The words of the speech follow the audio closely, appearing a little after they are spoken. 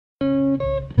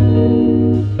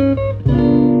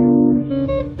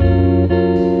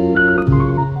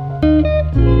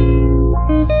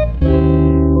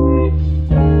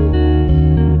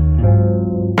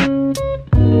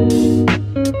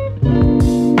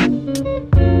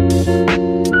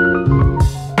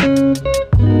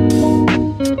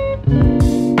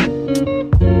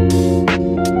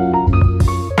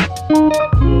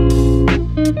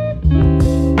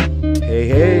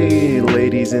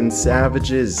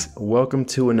Savages? Welcome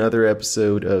to another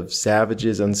episode of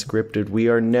Savages Unscripted. We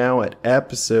are now at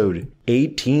episode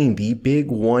 18, the big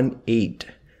 1-8.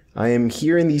 I am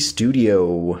here in the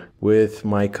studio with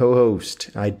my co-host.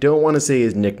 I don't want to say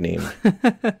his nickname.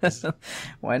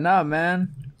 Why not,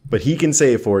 man? But he can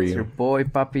say it for It's your you. boy,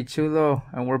 Papi Chulo,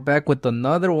 and we're back with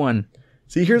another one.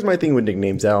 See, here's my thing with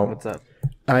nicknames, Al. What's up?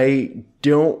 I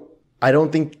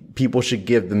don't think people should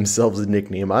give themselves a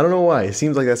nickname. I don't know why. It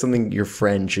seems like that's something your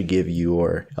friend should give you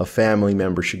or a family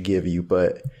member should give you.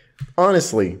 But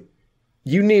honestly,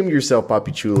 you named yourself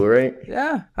Papi Chulo, right?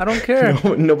 Yeah, I don't care.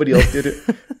 Nobody else did it.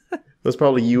 It was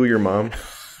probably you or your mom.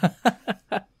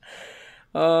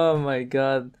 Oh my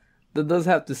god. That does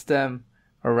have to stem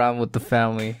around with the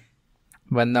family.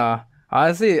 But nah,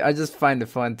 honestly, I just find it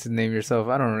fun to name yourself.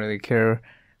 I don't really care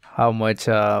how much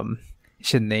you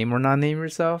should name or not name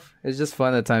yourself. It's just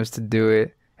fun at times to do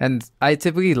it. And I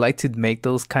typically like to make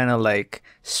those kind of like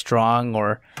strong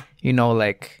or,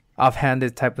 like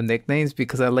offhanded type of nicknames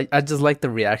because I just like the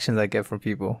reactions I get from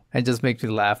people. It just makes me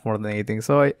laugh more than anything.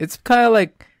 So it's kind of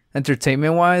like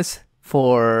entertainment wise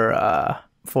for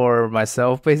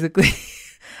myself basically.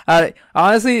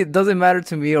 Honestly, it doesn't matter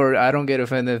to me, or I don't get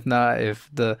offended if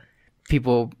the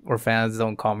people or fans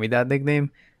don't call me that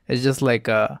nickname. It's just like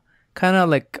kind of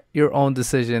like your own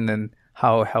decision and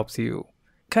how it helps you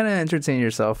kind of entertain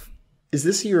yourself. Is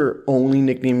this your only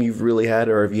nickname you've really had,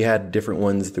 or have you had different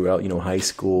ones throughout, high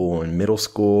school and middle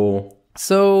school?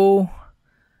 So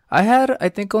I had, I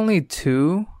think, only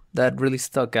two that really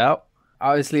stuck out.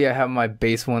 Obviously, I have my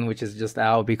base one, which is just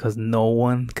Al, because no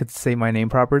one could say my name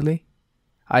properly.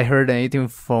 I heard anything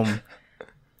from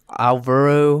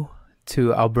Alvaro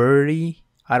to Alberti.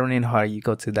 I don't even know how you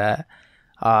go to that.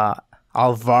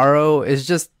 Alvaro is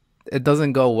just, it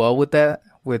doesn't go well with that,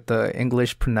 with the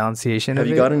English pronunciation Have of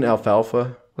you it. gotten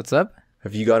alfalfa? What's up?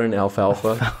 Have you gotten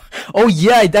alfalfa? Oh,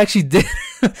 yeah, I actually did.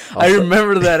 I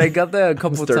remember that. I got that a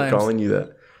couple Start times. calling you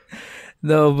that.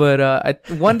 No, but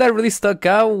one that really stuck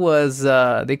out was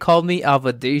they called me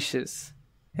Avadacious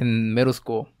in middle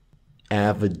school.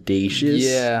 Avadacious?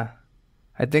 Yeah.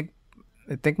 I think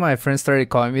my friends started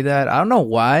calling me that. I don't know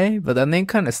why, but that name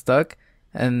kind of stuck.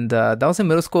 And that was in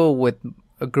middle school with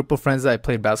a group of friends that I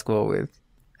played basketball with.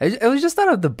 It was just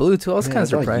out of the blue, too. I was kind of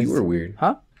surprised. I thought you were weird.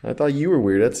 Huh? I thought you were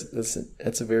weird.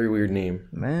 That's a very weird name.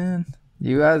 Man,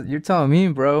 you're telling me,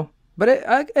 bro. But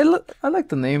I like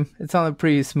the name. It sounded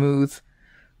pretty smooth.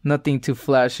 Nothing too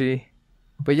flashy.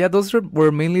 But yeah, those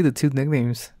were mainly the two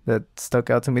nicknames that stuck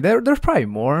out to me. There's probably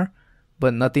more,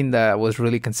 but nothing that was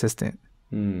really consistent.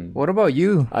 What about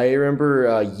you? I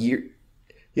remember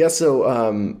Yeah,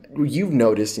 so you've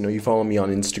noticed, you follow me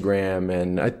on Instagram,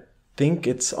 and I think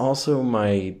it's also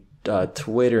my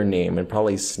Twitter name and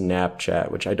probably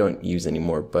Snapchat, which I don't use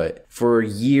anymore. But for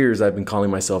years, I've been calling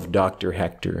myself Dr.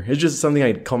 Hector. It's just something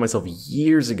I called myself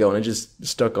years ago, and it just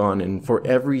stuck on. And for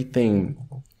everything,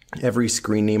 every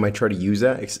screen name, I try to use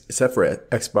that, except for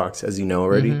Xbox, as you know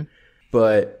already. Mm-hmm.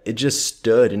 But it just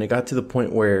stood, and it got to the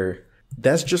point where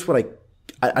that's just what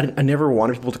I never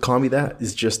wanted people to call me that.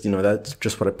 It's just, that's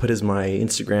just what I put as my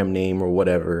Instagram name or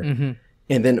whatever. Mm-hmm.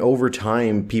 And then over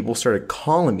time, people started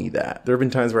calling me that. There have been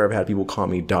times where I've had people call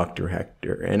me Dr.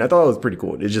 Hector. And I thought it was pretty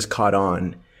cool. It just caught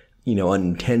on,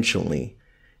 unintentionally.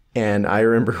 And I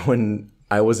remember when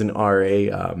I was in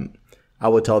RA, I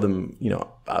would tell them,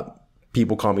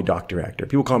 people call me Dr. Hector.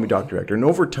 People call me Dr. Hector. And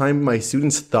over time, my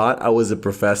students thought I was a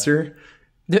professor.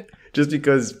 Just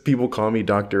because people call me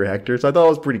Dr. Hector. So I thought it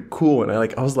was pretty cool. And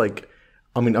I was like,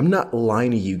 I'm not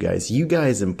lying to you guys. You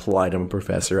guys implied I'm a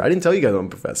professor. I didn't tell you guys I'm a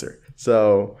professor.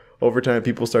 So over time,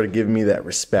 people started giving me that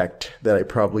respect that I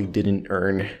probably didn't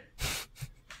earn.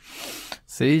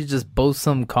 See, you just boast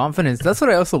some confidence. That's what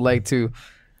I also like too.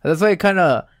 That's why I kind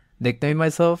of nicknamed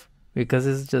myself, because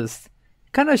it's just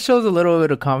kind of shows a little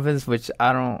bit of confidence, which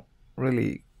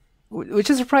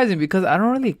is surprising because I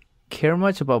don't really care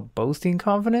much about boasting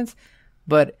confidence,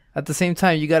 but at the same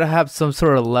time you gotta have some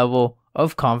sort of level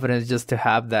of confidence just to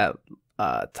have that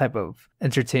type of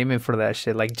entertainment for that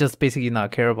shit, like just basically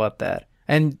not care about that.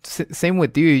 And same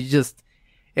with you,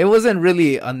 it wasn't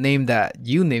really a name that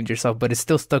you named yourself, but it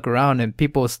still stuck around and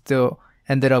people still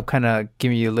ended up kind of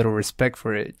giving you a little respect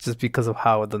for it just because of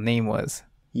how the name was.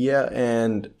 Yeah,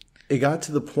 and it got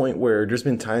to the point where there's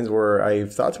been times where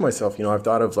I've thought to myself, I've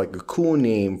thought of like a cool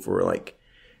name for like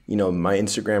my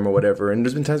Instagram or whatever. And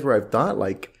there's been times where I've thought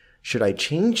like, should I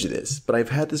change this? But I've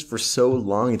had this for so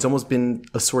long. It's almost been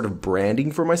a sort of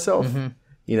branding for myself.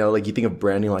 Mm-hmm. Like you think of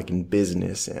branding like in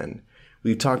business. And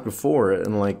we've talked before.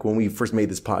 And like when we first made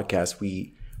this podcast,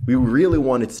 we really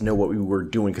wanted to know what we were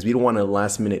doing because we don't want to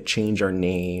last minute change our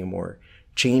name or,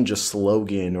 change a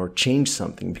slogan or change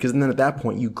something, because then at that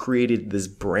point you created this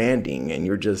branding and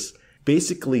you're just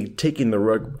basically taking the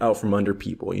rug out from under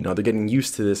people. You know, they're getting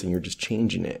used to this and you're just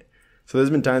changing it. So there's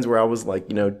been times where I was like,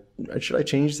 you know, should I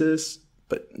change this?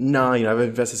 But nah, you know, I've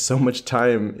invested so much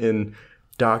time in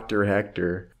Dr.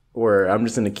 Hector, or I'm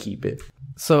just going to keep it.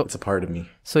 So it's a part of me.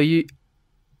 So you're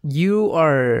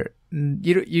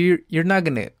not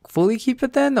going to fully keep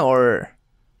it then, or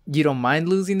you don't mind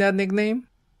losing that nickname?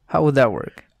 How would that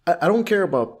work? I don't care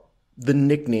about the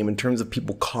nickname in terms of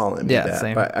people calling me that.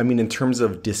 Same. But I mean, in terms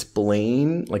of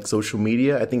displaying like social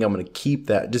media, I think I'm going to keep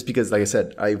that, just because, like I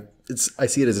said, I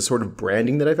see it as a sort of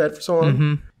branding that I've had for so long.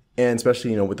 Mm-hmm. And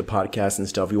especially, you know, with the podcast and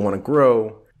stuff, we want to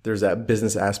grow. There's that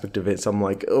business aspect of it. So I'm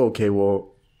like, oh, okay,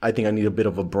 well, I think I need a bit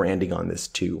of a branding on this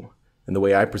too, and the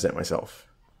way I present myself.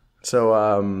 So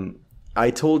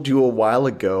I told you a while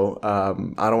ago,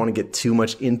 I don't want to get too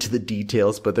much into the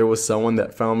details, but there was someone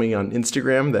that found me on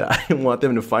Instagram that I didn't want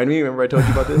them to find me. Remember I told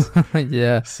you about this?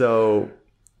 Yeah. So,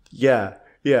 yeah.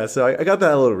 So I got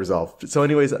that a little resolved. So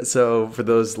anyways, so for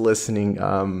those listening,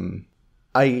 I'm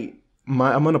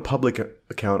on a public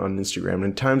account on Instagram,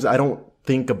 and at times I don't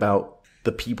think about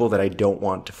the people that I don't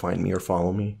want to find me or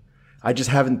follow me. I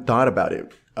just haven't thought about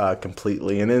it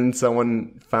completely. And then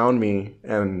someone found me,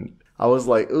 and I was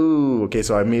like, ooh, okay,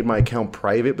 so I made my account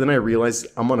private. But then I realized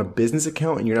I'm on a business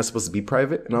account and you're not supposed to be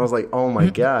private. And I was like, oh my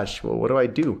gosh, well, what do I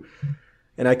do?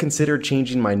 And I considered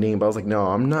changing my name, but I was like, no,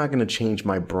 I'm not going to change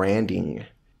my branding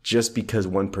just because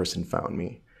one person found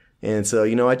me. And so,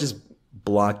 you know, I just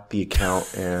blocked the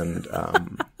account, and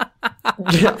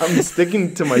yeah, I'm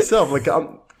sticking to myself. Like,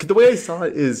 the way I saw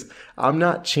it is, I'm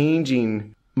not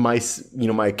changing my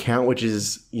account, which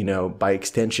is, you know, by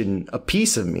extension, a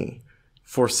piece of me,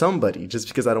 for somebody, just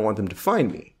because I don't want them to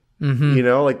find me. Mm-hmm. You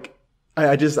know, like,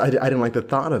 I didn't like the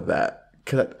thought of that,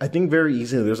 because I think very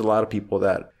easily there's a lot of people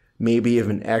that maybe if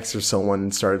an ex or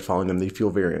someone started following them, they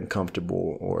feel very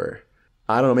uncomfortable, or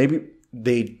I don't know, maybe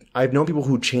I've known people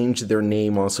who changed their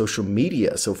name on social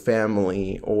media, so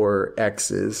family or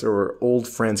exes or old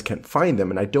friends can't find them,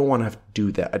 and I don't want to have to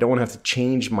do that. I don't want to have to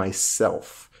change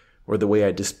myself or the way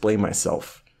I display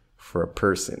myself for a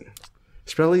person,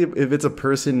 especially if it's a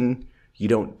person you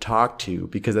don't talk to,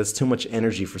 because that's too much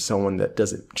energy for someone that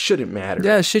shouldn't matter.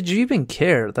 Yeah, should you even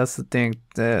care? That's the thing.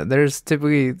 There's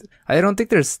typically, I don't think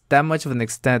there's that much of an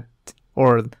extent,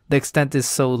 or the extent is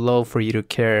so low for you to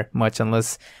care much,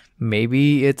 unless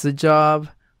maybe it's a job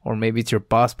or maybe it's your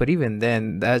boss. But even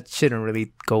then, that shouldn't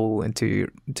really go into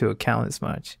account as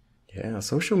much. Yeah,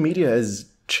 social media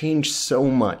has changed so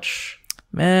much,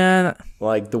 man.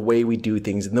 Like the way we do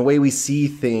things and the way we see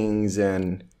things.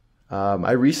 And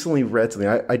I recently read something.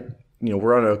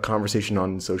 We're on a conversation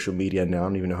on social media now. I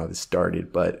don't even know how this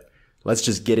started, but let's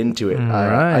just get into it.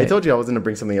 Right. I told you I was going to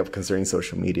bring something up concerning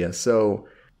social media. So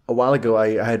a while ago,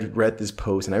 I had read this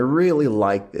post, and I really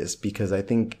like this, because I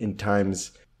think in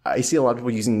times I see a lot of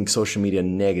people using social media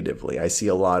negatively. I see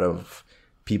a lot of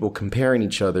people comparing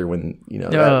each other when, you know,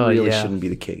 that really shouldn't be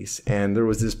the case. And there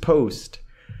was this post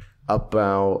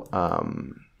about,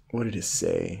 what did it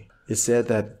say? It said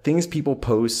that things people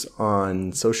post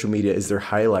on social media is their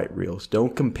highlight reels.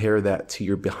 Don't compare that to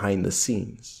your behind the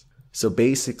scenes. So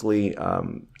basically,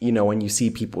 you know, when you see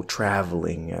people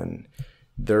traveling and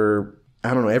they're,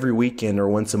 I don't know, every weekend or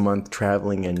once a month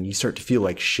traveling, and you start to feel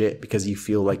like shit because you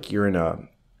feel like you're in a,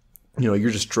 you know, you're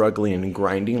just struggling and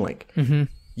grinding. Like,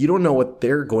 you don't know what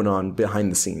they're going on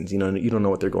behind the scenes. You know, you don't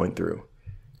know what they're going through.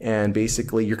 And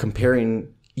basically, you're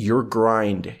comparing your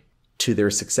grind to their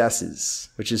successes,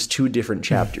 which is two different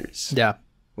chapters. Yeah.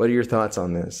 What are your thoughts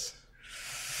on this?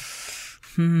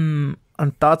 On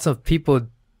thoughts of people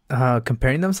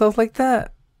comparing themselves like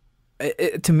that?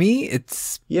 To me,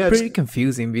 it's pretty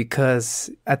confusing, because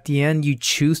at the end you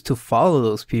choose to follow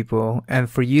those people, and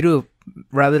for you to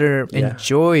rather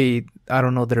enjoy, I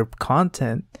don't know, their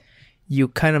content, you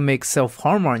kind of make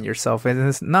self-harm on yourself, and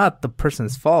it's not the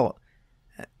person's fault.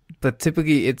 But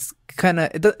typically it's kind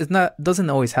of, doesn't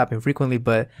always happen frequently,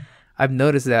 but I've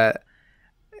noticed that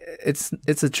it's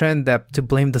a trend that to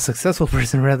blame the successful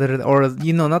person rather than, or,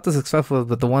 you know, not the successful,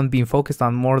 but the one being focused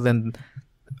on more than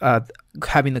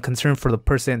having the concern for the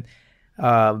person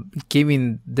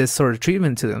giving this sort of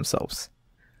treatment to themselves.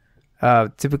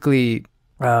 Typically,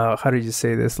 how did you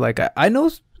say this? Like, I know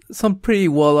some pretty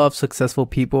well-off, successful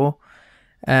people,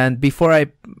 and before I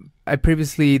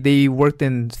previously, they worked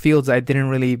in fields I didn't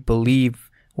really believe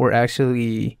were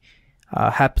actually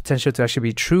had potential to actually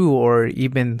be true or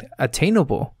even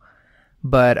attainable.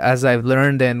 But as I've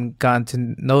learned and gotten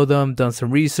to know them, done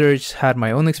some research, had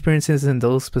my own experiences in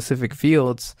those specific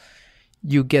fields,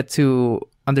 you get to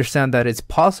understand that it's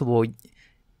possible.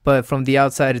 but from the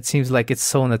outside, it seems like it's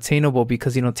so unattainable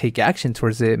because you don't take action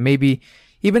towards it. Maybe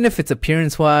even if it's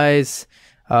appearance wise,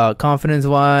 confidence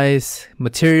wise,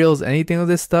 materials, anything of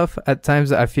this stuff, at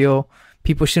times I feel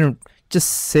people shouldn't just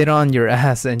sit on your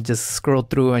ass and just scroll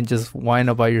through and just whine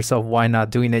about yourself why not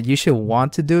doing it. You should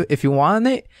want to do it. If you want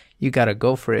it, you gotta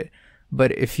go for it.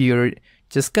 But if you're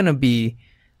just gonna be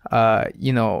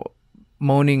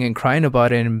moaning and crying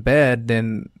about it in bed,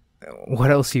 then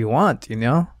what else do you want,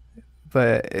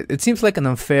 But it seems like an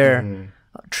unfair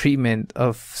treatment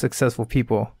of successful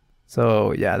people.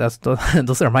 So yeah,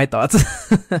 those are my thoughts.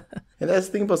 And that's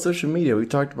the thing about social media. We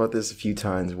talked about this a few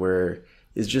times, where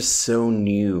it's just so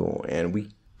new and we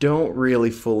don't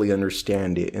really fully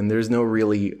understand it, and there's no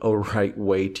really a right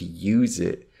way to use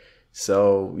it.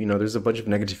 So, there's a bunch of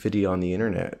negativity on the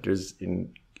internet. There's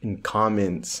in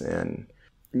comments, and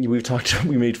we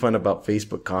made fun about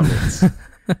Facebook comments.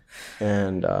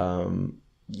 And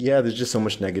there's just so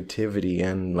much negativity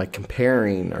and like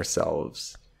comparing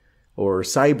ourselves or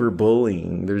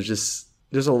cyberbullying.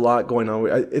 There's a lot going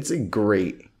on. It's a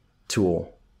great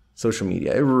tool, social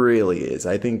media. It really is.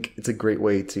 I think it's a great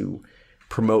way to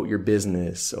promote your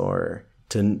business or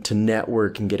to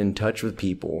network and get in touch with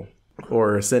people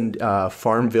or send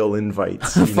Farmville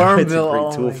invites. Farmville, it's a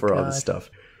great tool for all this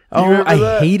stuff.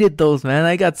 I hated those, man.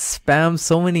 I got spammed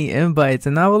so many invites,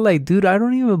 and I was like, dude, I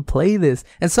don't even play this.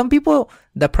 And some people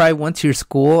that probably went to your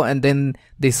school and then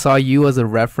they saw you as a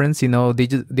reference, they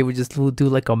would just do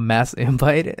like a mass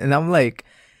invite, and I'm like,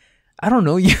 I don't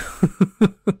know you.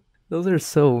 Those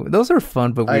are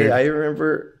fun but weird. I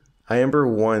remember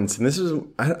once, and this was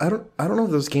I don't know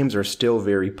if those games are still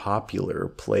very popular or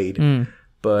played,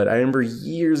 but I remember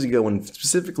years ago when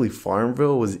specifically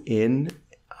Farmville was in.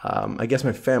 I guess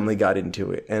my family got into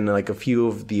it, and like a few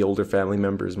of the older family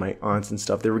members, my aunts and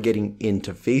stuff, they were getting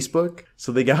into Facebook.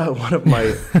 So they got one of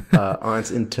my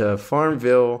aunts into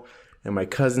Farmville, and my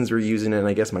cousins were using it, and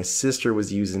I guess my sister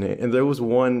was using it. And there was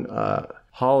one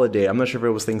holiday, I'm not sure if it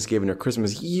was Thanksgiving or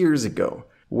Christmas, years ago,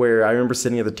 where I remember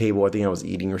sitting at the table, I think I was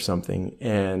eating or something,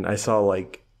 and I saw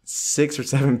like 6 or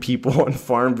 7 people on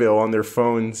Farmville on their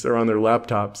phones or on their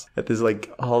laptops at this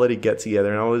like holiday get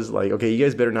together, and I was like, okay, you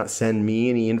guys better not send me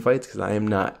any invites because I am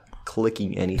not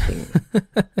clicking anything.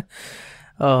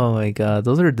 Oh my god,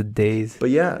 those are the days. But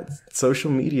yeah,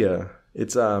 social media.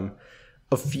 It's a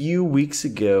few weeks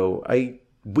ago,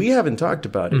 we haven't talked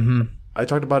about it. I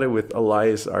talked about it with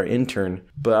Elias, our intern,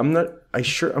 but I'm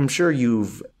sure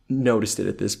you've noticed it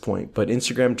at this point, but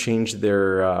Instagram changed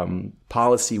their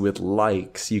policy with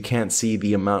likes. You can't see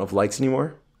the amount of likes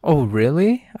anymore. Oh,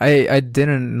 really? I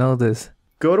didn't know this.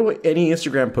 Go to any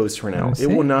Instagram post for now. It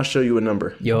will not show you a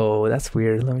number. Yo, that's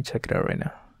weird. Let me check it out right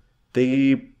now.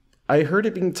 I heard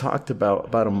it being talked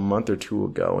about a month or two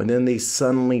ago, and then they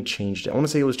suddenly changed it. I want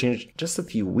to say it was changed just a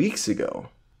few weeks ago.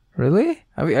 Really?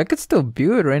 I mean, I could still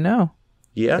view it right now.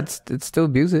 Yeah? It still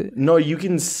views it. No, you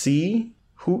can see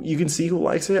who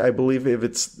likes it. I believe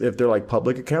if they're like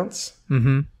public accounts.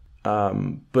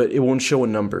 But it won't show a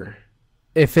number.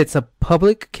 If it's a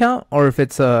public account or if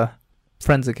it's a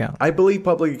friend's account? I believe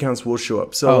public accounts will show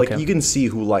up. So like you can see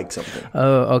who likes something.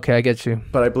 Oh, okay, I get you.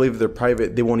 But I believe if they're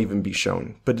private, they won't even be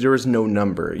shown. But there is no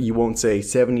number. You won't say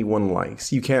 71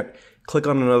 likes. You can't click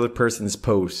on another person's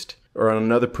post or on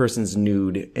another person's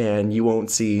nude, and you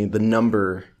won't see the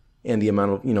number and the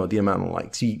amount of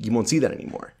likes. You won't see that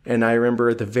anymore. And I remember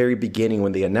at the very beginning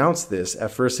when they announced this,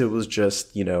 at first it was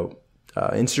just,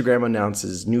 Instagram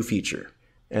announces new feature,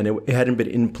 and it hadn't been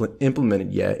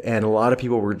implemented yet. And a lot of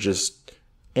people were just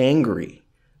angry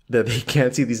that they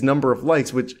can't see these number of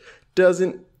likes, which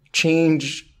doesn't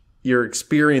change your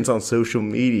experience on social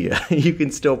media. You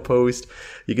can still post,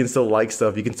 you can still like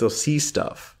stuff, you can still see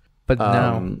stuff. But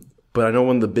I know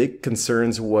one of the big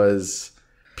concerns was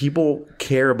people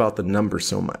care about the number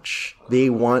so much. They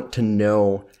want to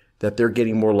know that they're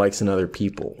getting more likes than other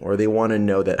people, or they want to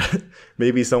know that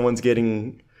maybe someone's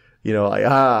getting,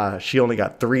 she only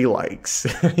got 3 likes,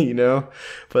 But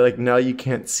like now you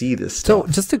can't see this stuff.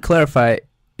 So just to clarify,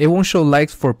 it won't show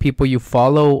likes for people you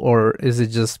follow, or is it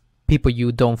just people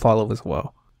you don't follow as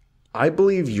well? I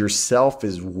believe yourself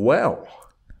as well.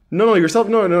 No, yourself.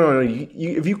 No.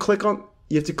 If you click on,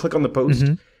 you have to click on the post.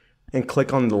 And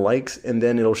click on the likes, and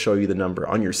then it'll show you the number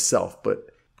on yourself. But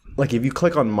like if you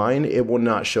click on mine, it will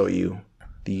not show you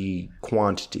the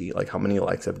quantity, like how many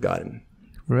likes I've gotten.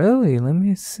 Really? Let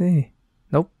me see.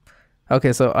 Nope.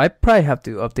 Okay, so I probably have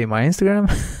to update my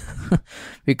Instagram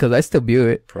because I still view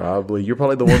it. Probably. You're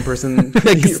probably the one person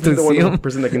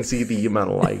person that can see the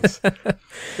amount of likes.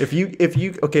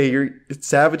 You're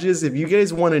savages, if you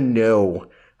guys want to know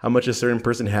how much a certain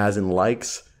person has in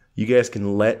likes, you guys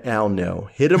can let Al know.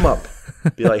 Hit him up.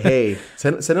 Be like, hey,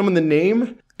 send him the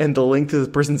name and the link to this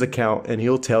person's account, and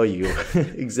he'll tell you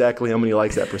exactly how many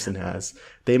likes that person has.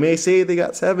 They may say they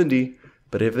got 70,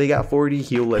 but if they got 40,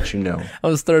 he'll let you know.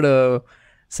 I'll start a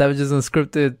Savages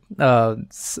Unscripted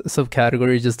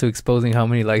subcategory just to exposing how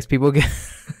many likes people get.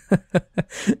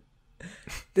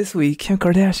 This week, Kim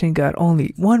Kardashian got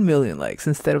only 1 million likes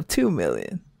instead of 2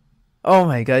 million. Oh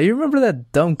my god, you remember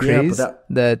that dumb craze?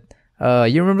 Yeah,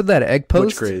 you remember that egg post?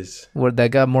 Which craze? Where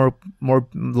that got more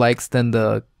likes than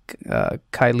the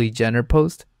Kylie Jenner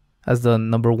post as the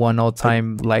number one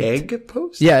all-time liked. Egg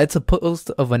post? Yeah, it's a post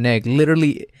of an egg.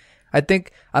 Literally, I don't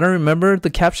remember the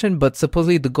caption, but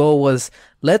supposedly the goal was,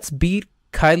 let's beat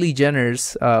Kylie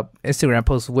Jenner's Instagram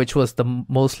post, which was the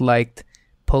most liked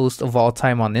post of all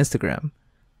time on Instagram.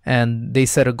 And they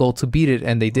set a goal to beat it,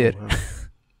 and they did. Oh, wow.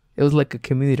 It was like a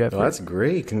community effort. Oh, that's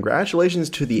great. Congratulations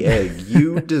to the egg.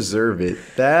 You deserve it.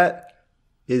 That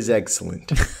is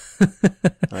excellent.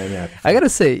 I'm happy. I gotta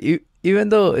say, even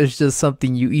though it's just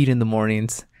something you eat in the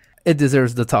mornings, it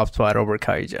deserves the top spot over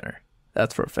Kylie Jenner.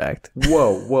 That's for a fact.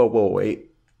 Whoa,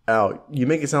 wait. Al, you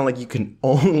make it sound like you can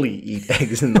only eat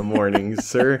eggs in the mornings,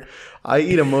 sir. I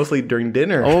eat them mostly during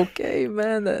dinner. Okay,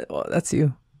 man. That's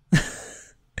you.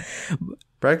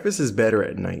 Breakfast is better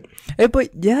at night. Hey,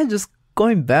 but yeah, just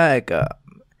going back,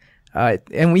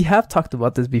 and we have talked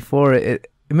about this before. It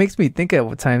makes me think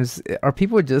at times, are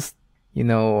people just,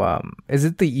 is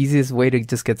it the easiest way to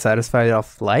just get satisfied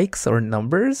off likes or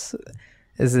numbers?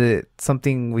 Is it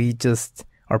something we just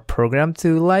are programmed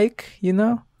to like,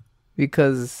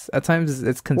 Because at times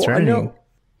it's concerning.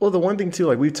 Well, the one thing too,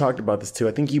 like we've talked about this too.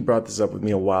 I think you brought this up with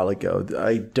me a while ago.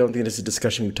 I don't think this is a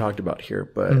discussion we talked about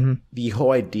here, but the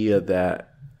whole idea that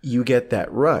you get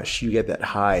that rush, you get that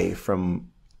high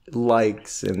from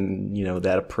likes and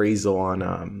that appraisal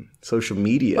on social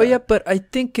media. Oh yeah, but I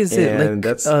think is it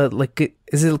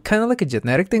kind of like a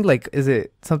genetic thing? Like, is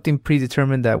it something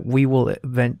predetermined that we will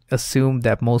assume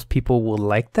that most people will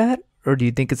like that, or do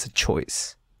you think it's a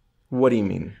choice? What do you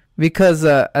mean? Because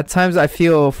at times I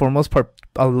feel, for most part,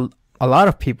 a lot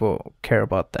of people care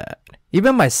about that.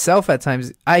 Even myself, at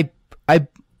times,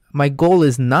 my goal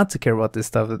is not to care about this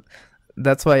stuff.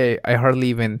 That's why I hardly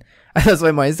even. That's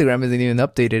why my Instagram isn't even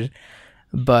updated.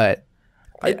 But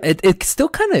it still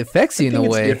kind of affects you in a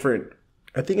way.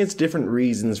 I think it's different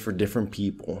reasons for different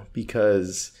people,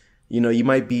 because you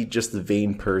might be just a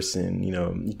vain person.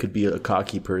 You could be a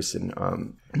cocky person.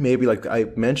 Maybe, like I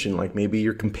mentioned, like maybe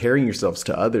you're comparing yourselves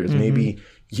to others. Maybe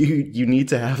you need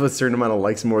to have a certain amount of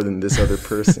likes more than this other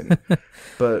person.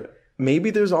 But maybe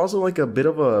there's also like a bit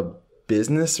of a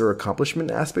business or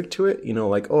accomplishment aspect to it.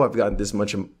 Like, oh, I've gotten this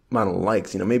much amount of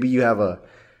likes. Maybe you have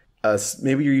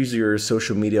maybe you're using your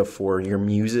social media for your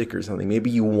music or something. Maybe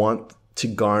you want to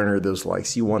garner those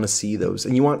likes. You want to see those,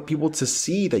 and you want people to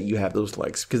see that you have those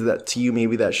likes, because that to you,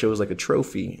 maybe that shows like a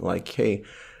trophy. Like, hey,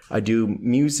 I do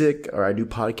music or I do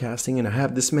podcasting and I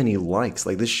have this many likes.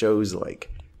 Like, this shows like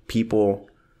people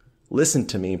listen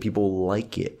to me and people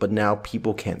like it, but now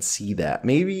people can't see that.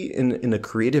 Maybe in a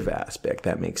creative aspect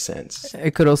that makes sense.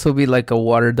 It could also be like a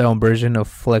watered down version of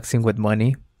flexing with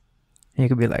money. And you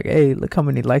could be like, hey, look how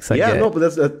many likes I get. Yeah, no, but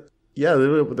that's what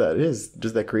that is.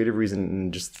 Just that creative reason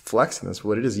and just flexing. That's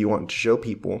what it is. You want to show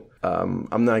people,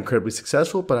 I'm not incredibly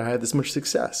successful, but I had this much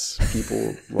success.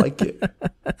 People like it.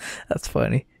 That's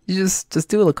funny. You just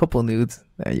do a couple nudes.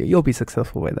 You'll be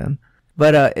successful by then.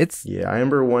 But it's... Yeah, I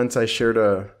remember once I shared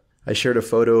a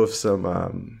photo of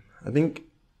some, I think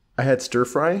I had stir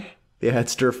fry. They had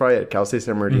stir fry at Cal State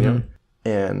San Bernardino.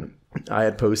 And I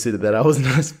had posted that I was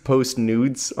not supposed to post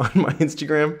nudes on my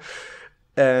Instagram.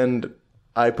 And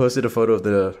I posted a photo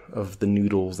of the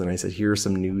noodles, and I said, here are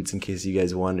some nudes in case you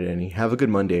guys wanted any. Have a good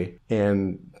Monday.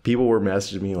 And people were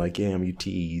messaging me like, damn, you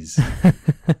tease.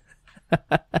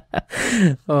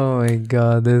 Oh my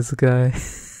god, this guy.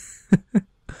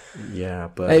 Yeah,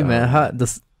 but... Hey, man,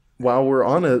 while we're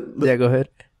on it... Yeah, go ahead.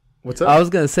 What's up? I was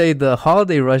going to say the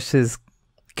holiday rush is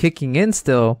kicking in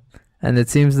still, and it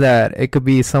seems that it could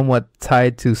be somewhat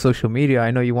tied to social media.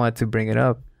 I know you wanted to bring it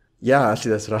up. Yeah,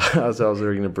 actually, that's what I was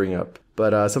going to bring up.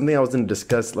 But something I was going to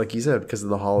discuss, like you said, because of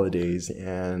the holidays.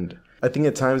 And I think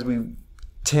at times we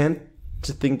tend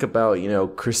to think about,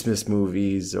 Christmas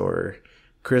movies or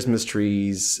Christmas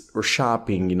trees or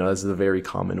shopping. This is a very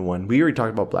common one. We already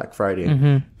talked about Black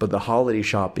Friday, but the holiday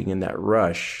shopping and that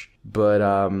rush. But,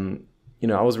 I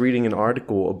was reading an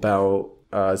article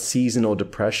about seasonal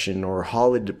depression or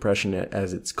holiday depression,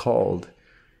 as it's called.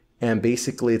 And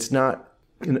basically, it's not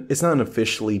an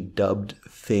officially dubbed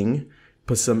thing,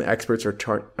 but some experts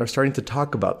are starting to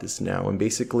talk about this now. And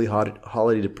basically,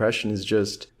 holiday depression is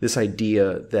just this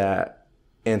idea that,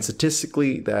 and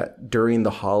statistically, that during the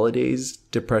holidays,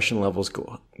 depression levels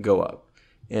go up,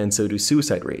 and so do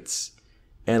suicide rates.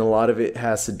 And a lot of it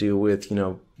has to do with,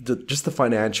 just the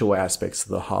financial aspects of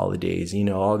the holidays,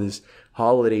 all this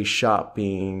holiday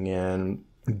shopping and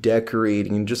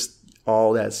decorating and just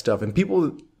all that stuff. And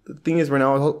people, the thing is right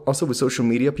now, also with social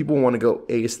media, people want to go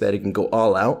aesthetic and go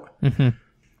all out. Mm-hmm.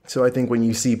 So I think when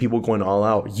you see people going all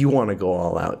out, you want to go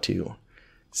all out too.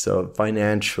 So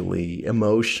financially,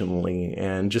 emotionally,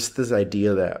 and just this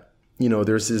idea that,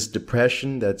 there's this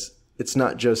depression it's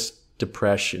not just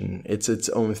depression, it's its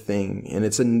own thing, and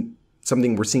it's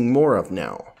something we're seeing more of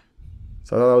now.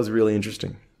 So I thought that was really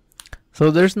interesting. So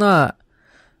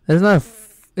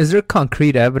is there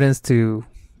concrete evidence to,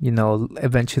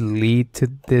 eventually lead to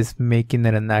this making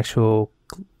it an actual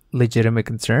legitimate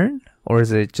concern? Or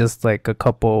is it just like a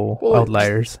couple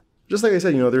outliers? Just like I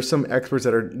said, there's some experts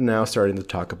that are now starting to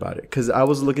talk about it. Because I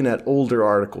was looking at older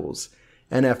articles,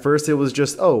 and at first it was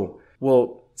just,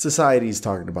 society's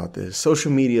talking about this,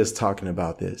 social media is talking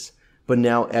about this, but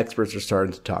now experts are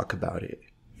starting to talk about it.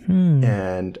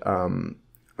 And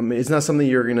it's not something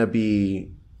you're gonna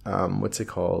be, what's it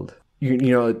called?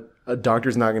 A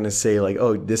doctor's not gonna say like,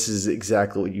 oh, this is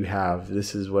exactly what you have,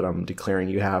 this is what I'm declaring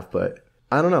you have. But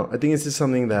I don't know. I think it's just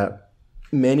something that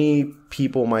many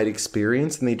people might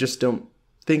experience, and they just don't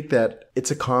think that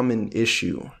it's a common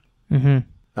issue. Mm-hmm.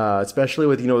 Especially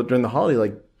with during the holiday,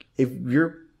 like if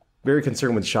you're very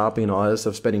concerned with shopping and all that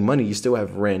stuff, spending money, you still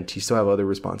have rent, you still have other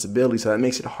responsibilities. So that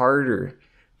makes it harder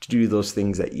to do those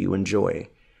things that you enjoy.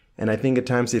 And I think at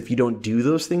times if you don't do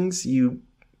those things,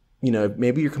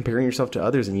 maybe you're comparing yourself to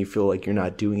others and you feel like you're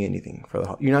not doing anything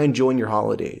you're not enjoying your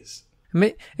holidays.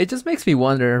 It just makes me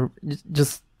wonder,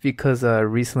 just because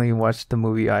recently watched the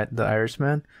movie The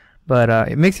Irishman, but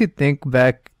it makes you think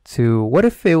back to what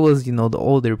if it was, the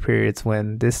older periods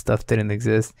when this stuff didn't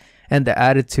exist, and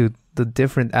the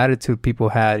different attitude people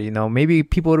had, maybe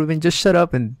people would have been just shut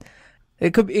up, and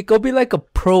it could be like a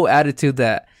pro attitude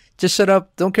that just shut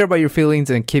up, don't care about your feelings,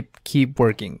 and keep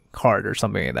working hard or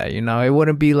something like that. It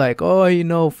wouldn't be like,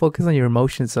 focus on your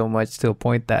emotions so much to a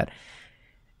point that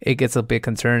it gets a bit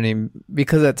concerning,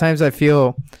 because at times I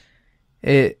feel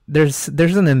there's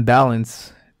an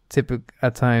imbalance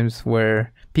at times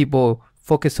where people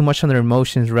focus too much on their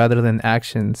emotions rather than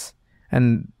actions,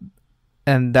 and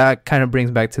that kind of brings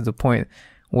back to the point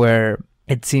where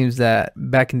it seems that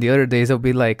back in the other days it'll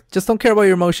be like, just don't care about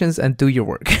your emotions and do your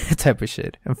work type of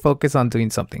shit and focus on doing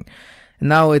something. And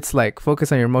now it's like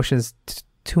focus on your emotions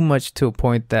too much to a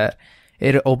point that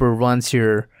it overruns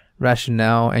your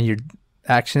rationale and your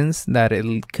actions, that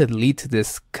it could lead to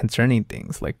this concerning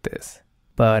things like this.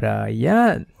 But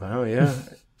yeah. Wow, yeah.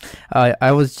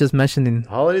 I was just mentioning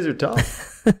holidays are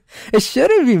tough. It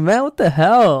shouldn't be, man. What the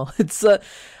hell? It's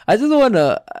I just want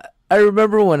to. I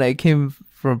remember when I came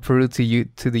from Peru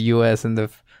to the U.S. and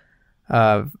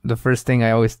the first thing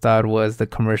I always thought was the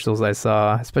commercials I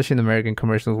saw, especially in American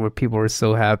commercials, where people were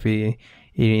so happy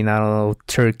eating, I don't know,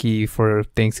 turkey for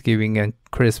Thanksgiving and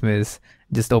Christmas,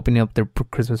 just opening up their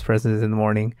Christmas presents in the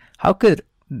morning. How could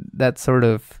that sort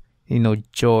of,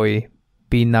 joy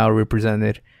be now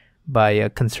represented by a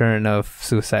concern of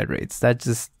suicide rates? That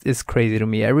just is crazy to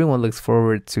me. Everyone looks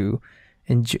forward to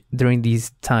during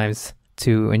these times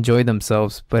to enjoy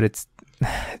themselves, but it's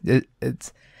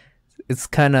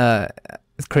kind of,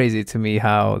 it's crazy to me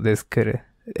how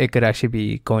it could actually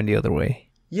be going the other way.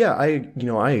 Yeah,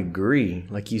 I agree.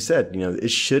 Like you said, it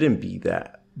shouldn't be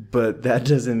that, but that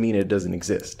doesn't mean it doesn't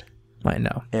exist. I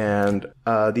know. And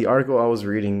the article I was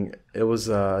reading, it was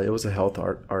a health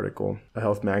article, a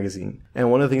health magazine.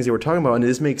 And one of the things they were talking about, and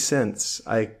this makes sense,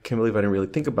 I can't believe I didn't really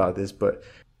think about this,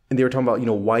 and they were talking about,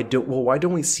 why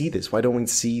don't we see this? Why don't we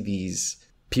see these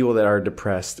people that are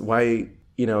depressed? Why,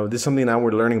 this is something that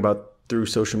we're learning about through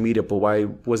social media, but why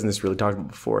wasn't this really talked about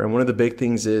before? And one of the big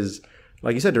things is,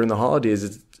 like you said, during the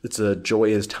holidays, it's a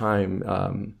joyous time,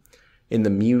 in the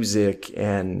music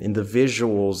and in the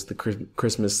visuals, the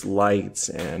Christmas lights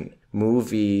and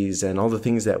movies and all the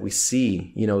things that we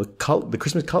see, the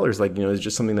Christmas colors, is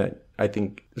just something that I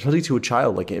think, especially to a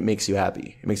child, like it makes you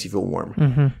happy. It makes you feel warm.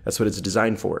 Mm-hmm. That's what it's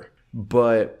designed for.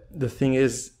 But the thing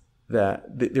is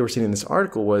that they were saying in this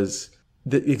article was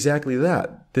exactly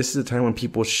that. This is a time when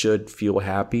people should feel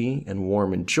happy and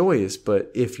warm and joyous. But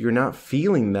if you're not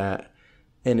feeling that,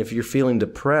 and if you're feeling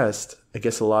depressed, I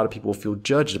guess a lot of people feel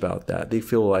judged about that. They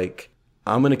feel like,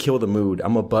 I'm going to kill the mood.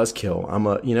 I'm a buzzkill.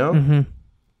 Mm-hmm.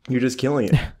 You're just killing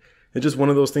it. It's just one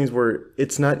of those things where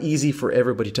it's not easy for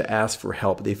everybody to ask for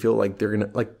help. They feel like they're gonna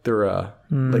like they're a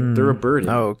burden.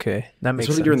 Oh, okay, that makes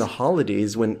Especially sense. during the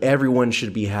holidays when everyone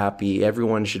should be happy,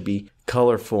 everyone should be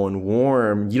colorful and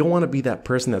warm. You don't want to be that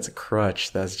person that's a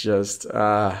crutch. That's just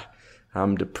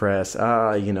I'm depressed.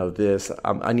 I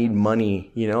need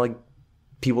money. Like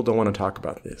people don't want to talk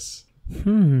about this.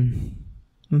 And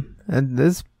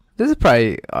this has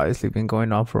probably obviously been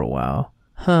going on for a while,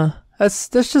 huh? That's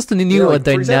just a new Like,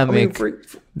 for dynamic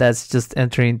example, that's just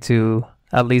entering to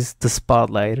at least the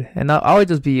spotlight. And I would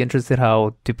just be interested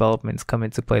how developments come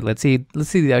into play. Let's see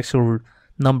the actual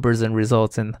numbers and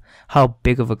results and how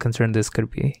big of a concern this could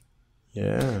be.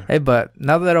 Yeah. Hey, but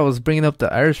now that I was bringing up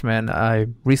The Irishman, I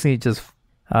recently just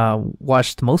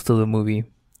watched most of the movie.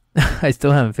 I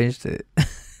still haven't finished it.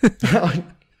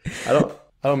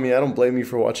 I don't blame you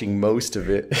for watching most of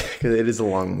it because it is a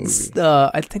long movie.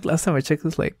 I think last time I checked it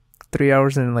was like 3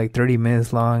 hours and like 30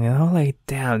 minutes long, and I'm like,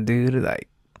 damn, dude, like.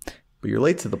 But you're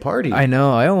late to the party. I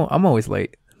know, I'm always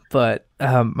late. But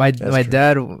my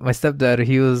stepdad,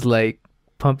 he was like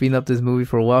pumping up this movie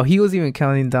for a while. He was even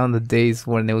counting down the days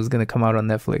when it was gonna come out on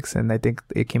Netflix, and I think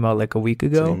it came out like a week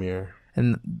ago. Same here.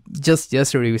 And just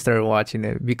yesterday we started watching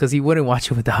it because he wouldn't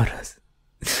watch it without us.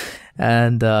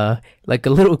 And like a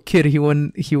little kid, he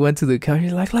went to the couch.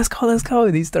 He's like, let's go,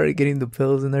 and he started getting the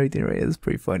pills and everything. Right, it's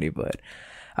pretty funny. But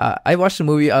I watched the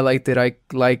movie. I liked it. I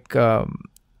like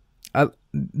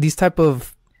these type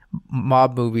of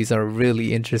mob movies are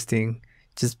really interesting,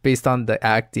 just based on the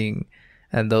acting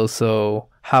and also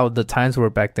how the times were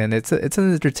back then. It's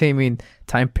an entertaining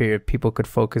time period people could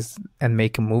focus and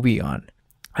make a movie on.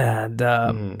 And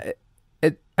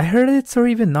I heard it's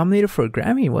already been nominated for a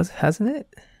Grammy, hasn't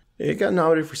it? It got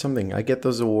nominated for something. I get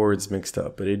those awards mixed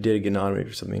up, but it did get nominated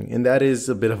for something. And that is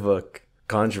a bit of a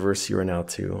controversy right now,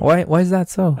 too. Why is that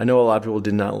so? I know a lot of people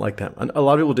did not like that. A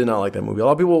lot of people did not like that movie. A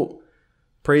lot of people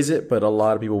praise it, but a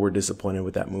lot of people were disappointed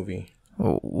with that movie.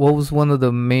 What was one of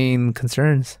the main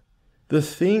concerns? The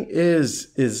thing is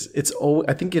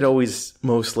I think it always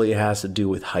mostly has to do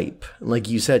with hype. Like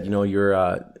you said, your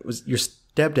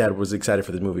stepdad was excited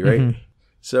for this movie, right? Mm-hmm.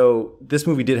 So this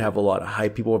movie did have a lot of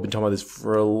hype. People have been talking about this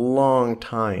for a long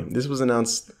time. This was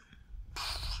announced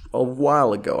a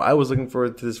while ago. I was looking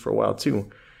forward to this for a while too.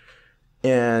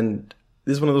 And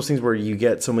this is one of those things where you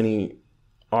get so many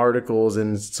articles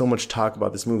and so much talk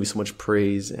about this movie, so much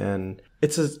praise, and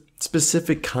it's a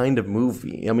specific kind of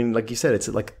movie. I mean, like you said, it's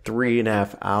like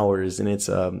 3.5 hours, and it's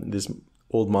this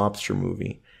old mobster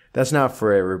movie. That's not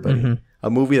for everybody. Mm-hmm. A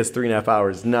movie that's 3.5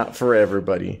 hours, not for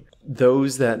everybody.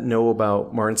 Those that know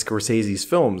about Martin Scorsese's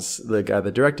films, the guy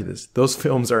that directed this, those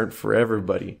films aren't for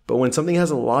everybody. But when something has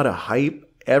a lot of hype,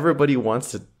 everybody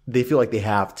they feel like they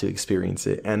have to experience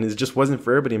it. And it just wasn't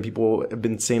for everybody. And people have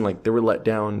been saying like they were let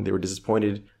down, they were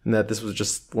disappointed, and that this was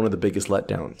just one of the biggest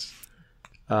letdowns.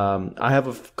 I have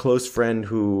a close friend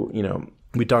who,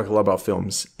 we talk a lot about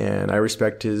films, and I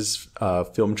respect his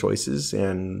film choices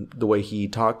and the way he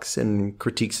talks and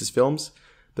critiques his films.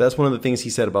 But that's one of the things he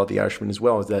said about The Irishman as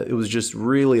well, is that it was just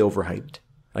really overhyped.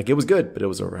 Like, it was good, but it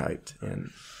was overhyped. And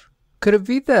could it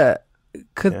be that?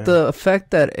 Could the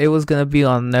fact that it was gonna be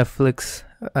on Netflix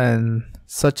and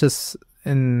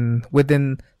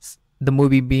within the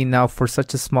movie being out for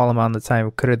such a small amount of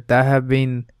time, could that have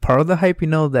been part of the hype?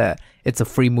 That it's a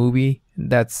free movie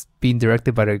that's being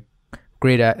directed by a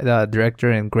great director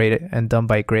and done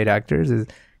by great actors.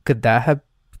 Could that have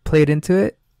played into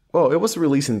it? Well, it was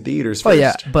released in theaters first. Oh,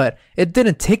 yeah, but it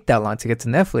didn't take that long to get to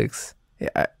Netflix.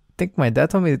 I think my dad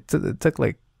told me it took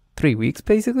like 3 weeks,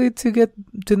 basically, to get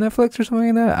to Netflix or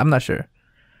something like that. I'm not sure.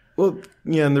 Well,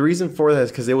 yeah, and the reason for that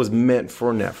is because it was meant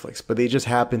for Netflix, but they just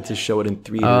happened to show it in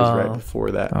theaters right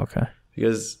before that. Okay.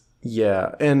 Because,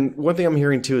 yeah, and one thing I'm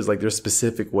hearing, too, is like there's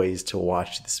specific ways to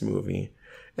watch this movie.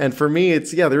 And for me,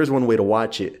 there is one way to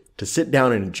watch it, to sit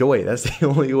down and enjoy it. That's the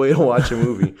only way to watch a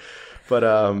movie. But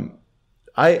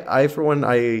I for one,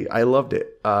 I loved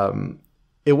it.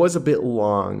 It was a bit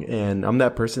long, and I'm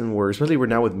that person where, especially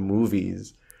now with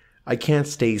movies, I can't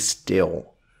stay still.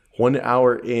 1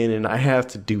 hour in, and I have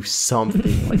to do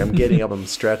something. Like, I'm getting up, I'm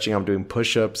stretching, I'm doing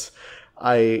push-ups.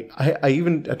 I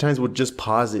even at times would just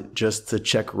pause it just to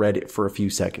check Reddit for a few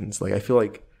seconds. Like, I feel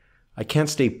like I can't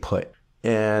stay put.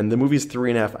 And the movie's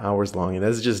 3.5 hours long, and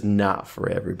that's just not for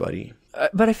everybody.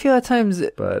 But I feel at times.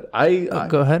 But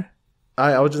go ahead.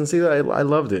 I was just gonna say that I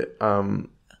loved it.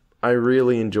 I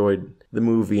really enjoyed the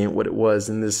movie and what it was,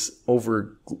 and this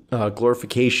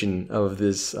glorification of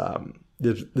this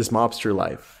mobster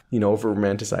life. Over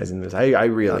romanticizing this. I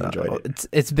really enjoyed it.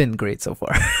 It's been great so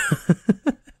far.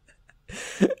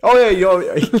 Oh yeah,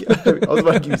 I was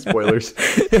about to give you spoilers.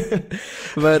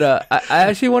 But I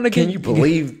actually want to get. Can you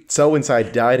believe so and so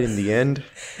died in the end?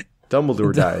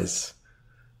 Dumbledore dies.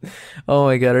 Oh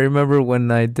my god! I remember when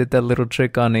I did that little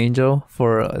trick on Angel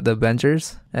for the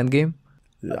Avengers Endgame,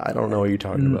 I don't know what you're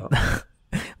talking about.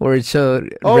 where it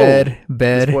showed red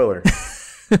bed, Spoiler.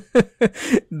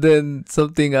 then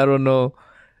something I don't know,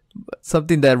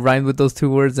 something that rhymed with those two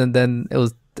words, and then it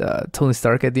was Tony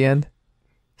Stark at the end.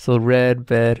 So red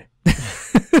bed.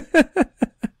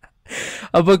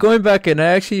 But going back, and I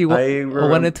actually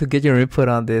wanted to get your input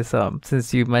on this.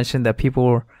 Since you mentioned that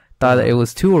people thought that it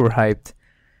was too overhyped.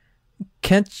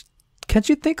 Can't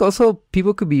you think also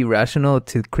people could be rational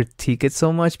to critique it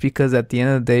so much, because at the end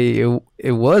of the day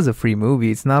it was a free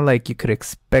movie. It's not like you could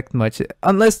expect much,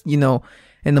 unless, you know,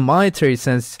 in the monetary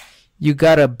sense you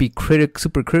gotta be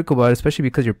super critical about it, especially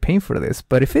because you're paying for this.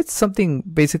 But if it's something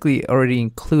basically already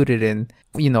included in,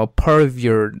 you know, part of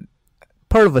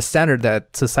a standard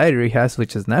that society has,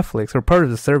 which is Netflix, or part of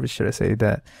the service, should I say,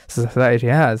 that society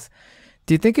has,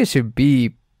 do you think it should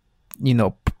be, you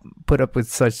know, put up with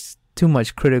such too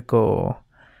much critical,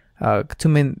 too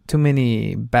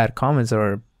many bad comments,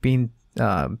 or being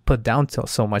put down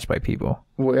so much by people?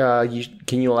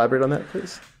 Can you elaborate on that,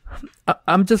 please?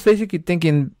 I'm just basically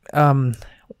thinking,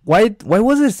 why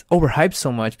was this overhyped so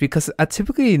much? Because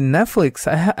typically Netflix,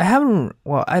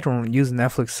 I don't use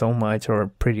Netflix so much or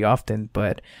pretty often,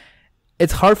 but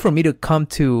it's hard for me to come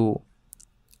to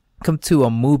a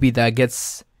movie that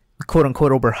gets quote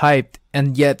unquote overhyped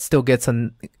and yet still gets a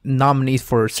nominees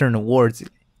for certain awards.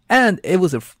 And it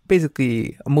was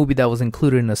basically a movie that was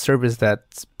included in a service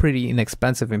that's pretty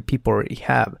inexpensive and people already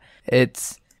have.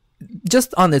 It's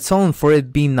just on its own, for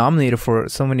it being nominated for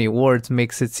so many awards,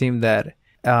 makes it seem that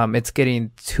it's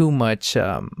getting too much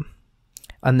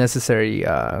unnecessary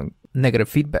negative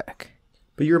feedback.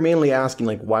 But you're mainly asking,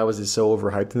 like, why was it so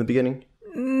overhyped in the beginning?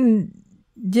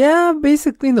 Yeah,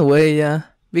 basically in a way, yeah.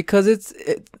 Because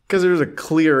because there's a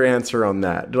clear answer on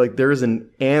that. Like, there's an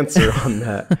answer on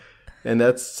that. And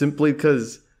that's simply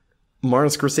because Martin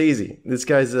Scorsese, this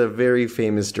guy's a very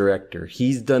famous director.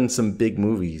 He's done some big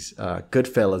movies.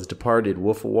 Goodfellas, Departed,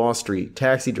 Wolf of Wall Street,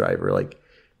 Taxi Driver. Like,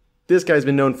 this guy's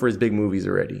been known for his big movies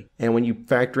already. And when you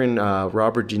factor in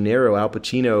Robert De Niro, Al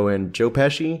Pacino, and Joe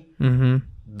Pesci,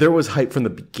 there was hype from the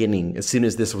beginning as soon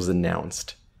as this was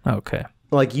announced. Okay.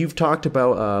 Like, you've talked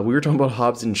about, we were talking about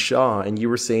Hobbs and Shaw, and you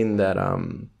were saying that,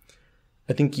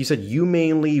 I think you said you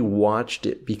mainly watched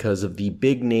it because of the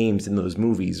big names in those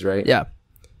movies, right? Yeah.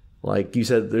 Like you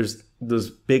said, there's those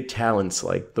big talents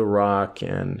like The Rock,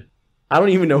 and I don't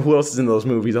even know who else is in those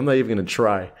movies. I'm not even going to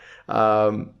try.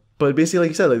 But basically, like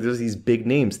you said, like, there's these big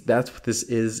names. That's what this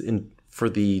is for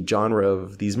the genre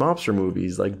of these mobster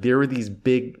movies. Like, there were this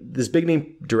big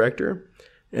name director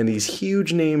and these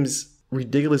huge names,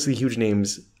 ridiculously huge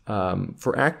names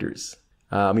for actors.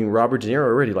 I mean, Robert De Niro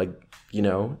already, like, you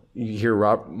know, you hear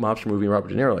mobster movie and Robert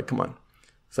De Niro, like, come on.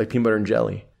 It's like peanut butter and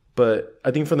jelly. But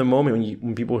I think from the moment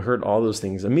when people heard all those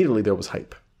things, immediately there was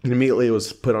hype. And immediately it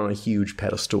was put on a huge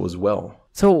pedestal as well.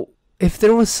 So if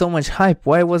there was so much hype,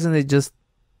 why wasn't it just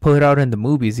put out in the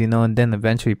movies, you know, and then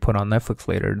eventually put on Netflix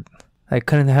later? I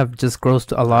couldn't have just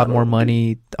grossed a lot more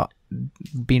money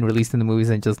being released in the movies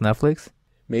than just Netflix?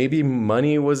 Maybe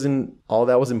money wasn't all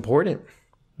that was important.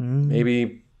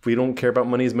 Maybe we don't care about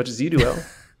money as much as you do, Al.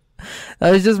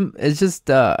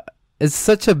 It's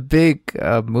such a big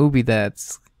movie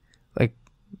that's, like,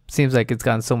 seems like it's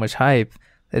gotten so much hype.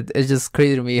 It's just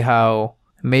crazy to me how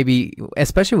maybe,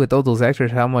 especially with all those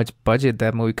actors, how much budget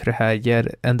that movie could have had,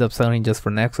 yet end up selling just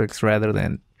for Netflix rather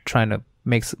than trying to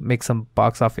make some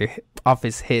box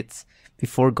office hits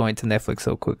before going to Netflix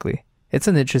so quickly. It's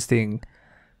an interesting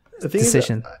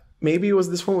decision. Maybe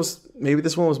this one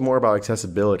was more about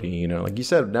accessibility. You know, like you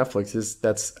said, Netflix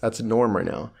that's a norm right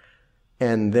now.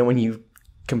 And then when you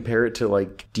compare it to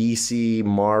like DC,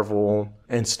 Marvel,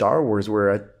 and Star Wars,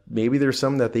 where maybe there's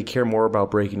some that they care more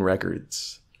about breaking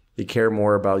records. They care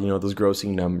more about, you know, those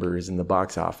grossing numbers and the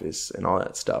box office and all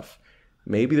that stuff.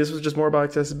 Maybe this was just more about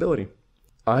accessibility.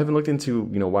 I haven't looked into,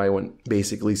 you know, why it went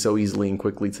basically so easily and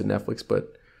quickly to Netflix,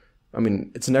 but I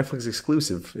mean, it's a Netflix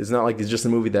exclusive. It's not like it's just a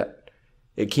movie that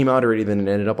it came out already, then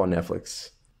it ended up on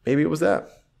Netflix. Maybe it was that.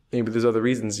 Maybe there's other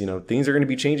reasons. You know, things are going to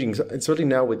be changing, especially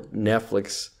now with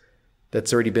Netflix.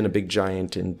 That's already been a big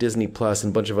giant, and Disney Plus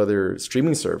and a bunch of other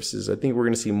streaming services. I think we're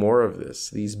going to see more of this.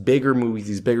 These bigger movies,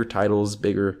 these bigger titles,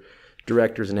 bigger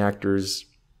directors and actors,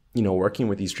 you know, working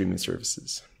with these streaming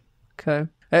services. Okay.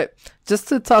 Hey, just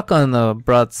to talk on a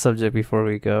broad subject before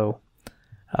we go,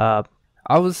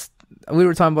 we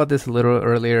were talking about this a little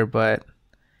earlier, but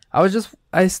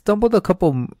I stumbled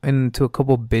into a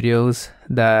couple videos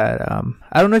that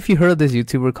I don't know if you heard of this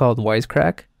YouTuber called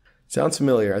Wisecrack. Sounds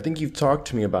familiar. I think you've talked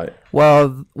to me about it.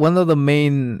 Well, one of the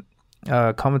main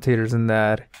commentators in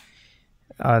that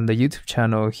on the YouTube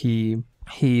channel,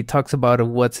 he talks about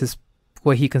what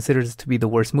he considers to be the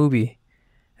worst movie.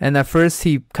 And at first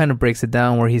he kind of breaks it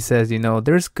down where he says,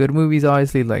 there's good movies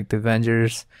obviously like The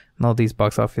Avengers and all these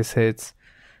box office hits.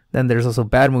 Then there's also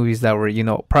bad movies that were,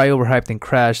 probably overhyped and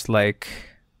crashed. Like,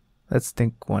 let's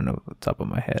think one off the top of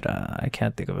my head. I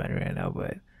can't think of any right now,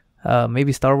 but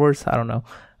maybe Star Wars. I don't know.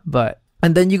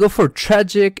 And then you go for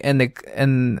tragic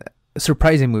and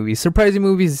surprising movies. Surprising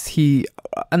movies,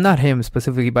 not him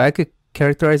specifically, but I could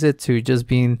characterize it to just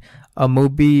being a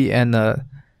movie and that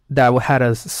had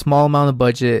a small amount of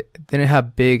budget, didn't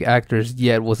have big actors,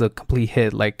 yet was a complete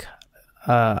hit. Like,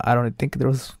 I don't think there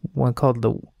was one called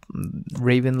The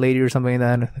Raven Lady or something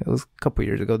like that. It was a couple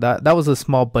years ago. That was a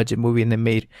small budget movie and it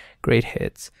made great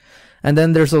hits. And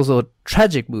then there's also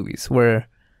tragic movies where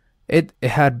it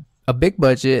had a big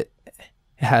budget,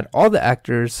 it had all the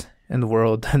actors in the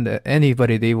world and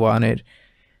anybody they wanted,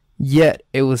 yet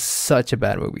it was such a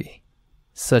bad movie.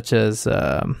 Such as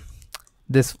the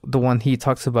one he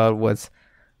talks about was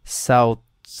South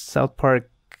Park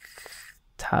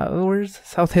Towers,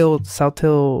 South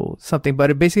Hill something, but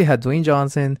it basically had Dwayne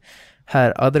Johnson,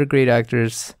 had other great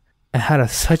actors, and had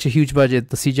such a huge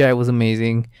budget. The CGI was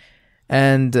amazing,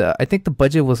 and I think the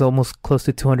budget was almost close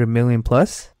to 200 million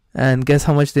plus. And guess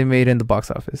how much they made in the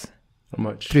box office? How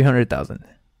much? 300,000.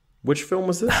 Which film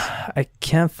was this? I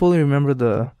can't fully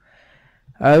remember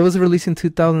it was released in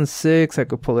 2006. I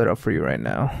could pull it up for you right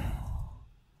now.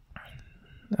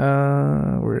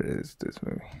 Where is this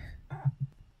movie?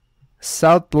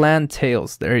 Southland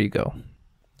Tales. There you go.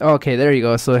 Okay, there you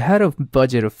go. So it had a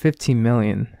budget of 15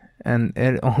 million and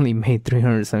it only made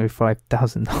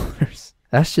 $375,000.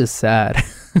 That's just sad.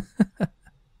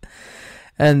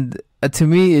 And to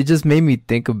me, it just made me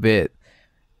think a bit.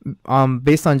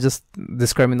 Based on just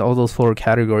describing all those four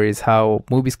categories, how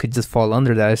movies could just fall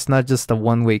under that. It's not just a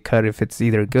one-way cut if it's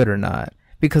either good or not.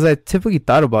 Because I typically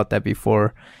thought about that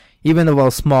before, even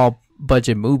about small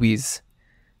budget movies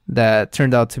that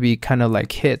turned out to be kind of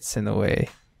like hits in a way,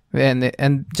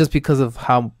 and just because of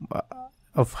how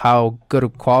good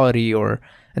of quality or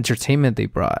entertainment they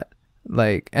brought.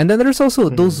 Like, and then there's also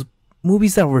those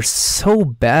movies that were so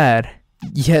bad,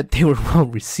 yet they were well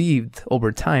received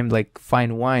over time, like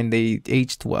Fine Wine. They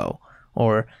aged well,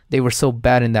 or they were so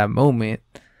bad in that moment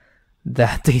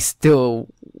that they still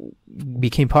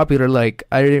became popular. Like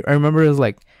I remember it was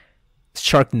like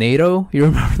Sharknado. You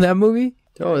remember that movie?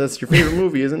 Oh, that's your favorite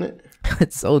movie, isn't it?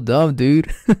 It's so dumb,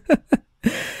 dude.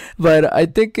 But I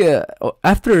think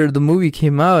after the movie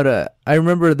came out, I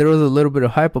remember there was a little bit of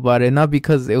hype about it, not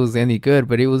because it was any good,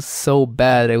 but it was so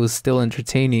bad it was still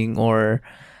entertaining. Or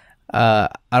I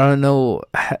don't know.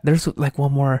 There's like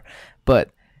one more,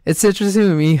 but it's interesting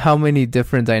to me how many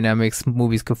different dynamics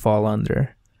movies could fall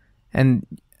under, and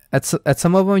at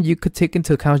some of them you could take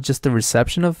into account just the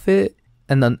reception of it,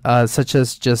 and then such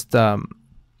as just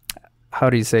how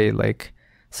do you say, like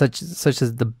such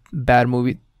as the bad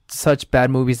movie, such bad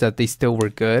movies that they still were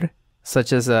good,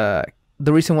 such as the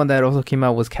recent one that also came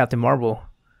out was Captain Marvel.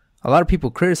 A lot of people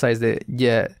criticized it,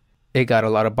 yet it got a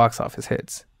lot of box office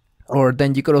hits. Or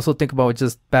then you could also think about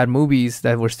just bad movies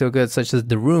that were still good, such as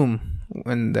The Room,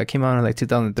 when that came out in like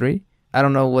 2003. I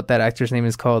don't know what that actor's name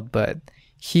is called, but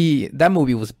that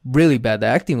movie was really bad. The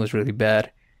acting was really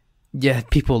bad, yet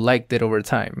people liked it over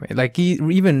time. Like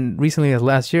even recently,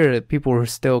 last year, people were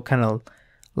still kind of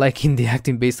liking the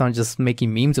acting based on just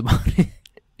making memes about it.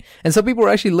 And some people were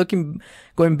actually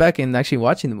going back and actually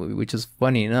watching the movie, which is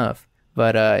funny enough.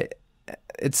 But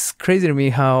it's crazy to me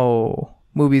how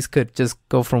movies could just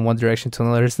go from one direction to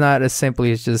another. It's not as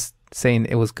simply as just saying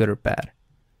it was good or bad.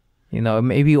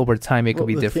 Maybe over time it could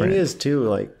be different.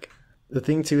 The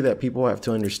thing too that people have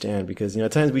to understand, because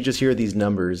at times we just hear these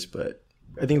numbers, but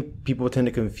I think people tend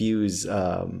to confuse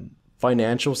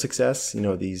financial success,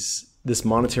 this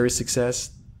monetary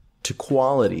success, to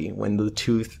quality, when the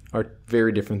two are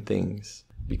very different things.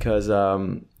 Because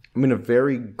a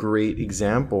very great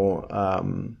example,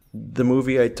 the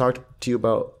movie I talked to you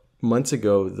about months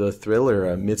ago, the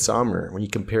thriller Midsommar, when you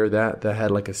compare that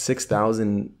had like a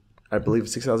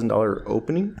 $6,000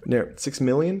 opening, $6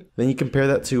 million. Then you compare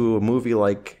that to a movie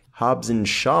like Hobbs and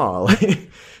Shaw.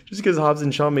 Just because Hobbs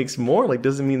and Shaw makes more,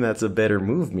 doesn't mean that's a better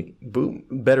movie.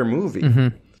 Mm-hmm.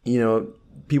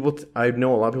 I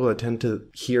know a lot of people that tend to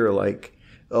hear like,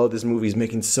 oh, this movie's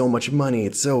making so much money,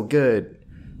 it's so good.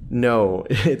 No,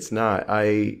 it's not.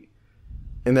 And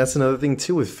that's another thing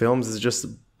too with films, is just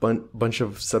bunch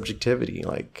of subjectivity.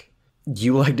 Like,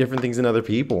 you like different things than other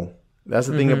people. That's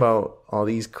the thing about all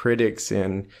these critics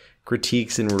and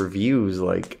critiques and reviews.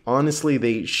 Like, honestly,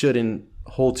 they shouldn't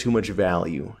hold too much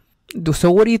value.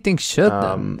 So what do you think should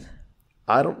then?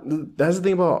 That's the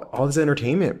thing about all this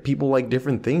entertainment. People like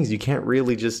different things. You can't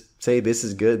really just say this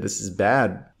is good, this is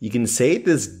bad. You can say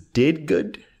this did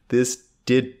good, this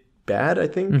did bad, I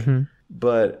think.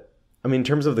 But I mean, in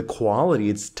terms of the quality,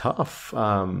 it's tough.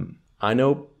 I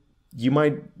know you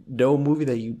might know a movie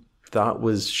that you thought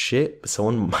was shit, but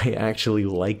someone might actually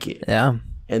like it. Yeah.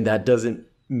 And that doesn't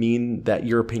mean that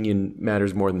your opinion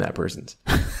matters more than that person's.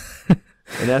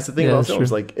 And that's the thing about films,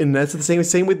 like, and that's the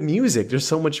same with music. There's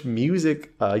so much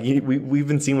music. We've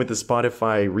been seeing with the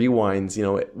Spotify rewinds. You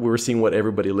know, we're seeing what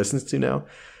everybody listens to now.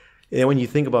 And when you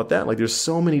think about that, like, there's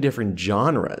so many different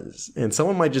genres, and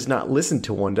someone might just not listen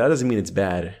to one. That doesn't mean it's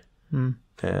bad.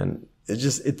 And I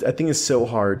think it's so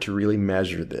hard to really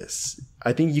measure this.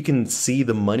 I think you can see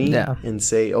the money and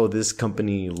say, oh, this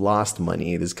company lost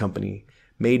money. This company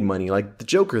made money. Like the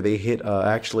Joker, they hit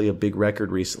actually a big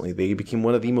record recently. They became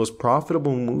one of the most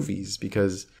profitable movies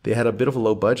because they had a bit of a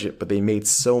low budget, but they made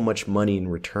so much money in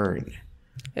return.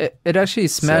 It actually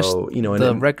smashed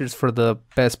the records for the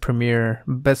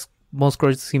most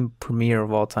grossing premiere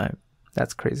of all time.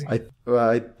 That's crazy.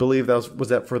 I believe was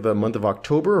that for the month of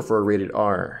October or for a rated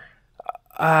R?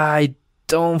 I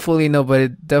don't fully know, but I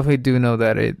definitely do know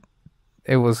that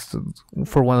it was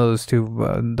for one of those two,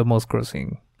 the most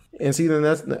grossing. And see, then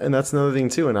that's another thing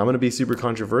too. And I'm gonna be super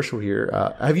controversial here.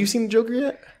 Have you seen the Joker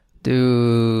yet?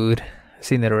 Dude, I've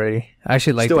seen it already. I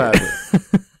actually like it. Still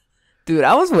haven't. Dude,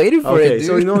 I was waiting for it. Dude.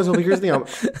 So here's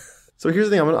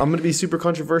the thing. I'm gonna be super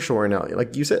controversial right now.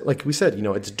 Like we said,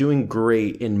 it's doing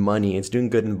great in money. It's doing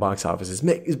good in the box office.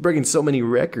 It's breaking so many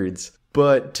records.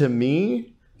 But to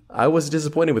me, I was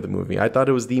disappointed with the movie. I thought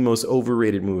it was the most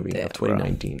overrated movie of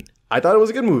 2019. Bro. I thought it was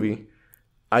a good movie.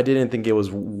 I didn't think it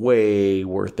was way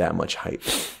worth that much hype.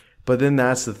 But then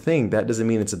that's the thing. That doesn't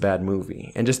mean it's a bad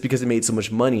movie. And just because it made so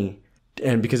much money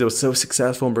and because it was so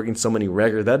successful and breaking so many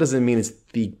records, that doesn't mean it's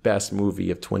the best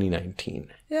movie of 2019.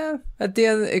 Yeah. At the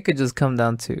end, it could just come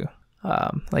down to,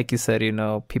 like you said,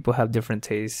 people have different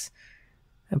tastes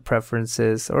and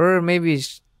preferences, or maybe,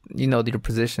 their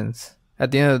positions.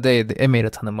 At the end of the day, it made a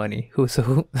ton of money.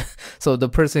 So the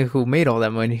person who made all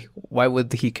that money, why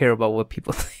would he care about what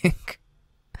people think?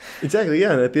 Exactly,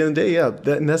 yeah. And at the end of the day,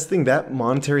 yeah. And that's the thing, that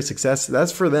monetary success,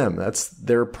 that's for them. That's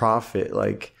their profit.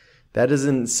 Like, that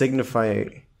doesn't signify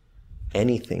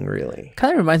anything, really.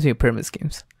 Kind of reminds me of pyramid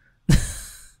schemes.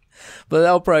 But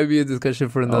that'll probably be a discussion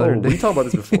for another day. We talked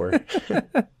about this before.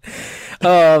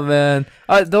 Oh, man.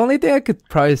 The only thing I could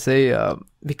probably say,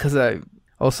 because I've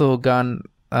also gone,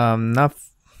 I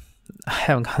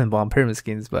haven't gotten involved in pyramid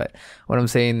schemes, but what I'm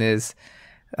saying is,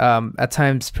 at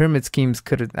times pyramid schemes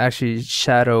could actually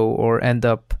shadow or end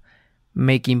up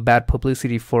making bad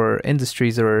publicity for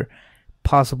industries or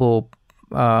possible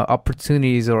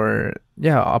opportunities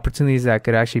opportunities that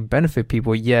could actually benefit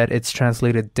people, yet it's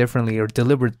translated differently or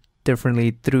delivered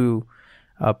differently through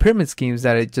pyramid schemes,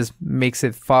 that it just makes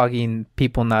it foggy and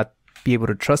people not be able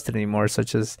to trust it anymore.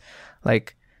 Such as,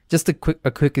 like, just a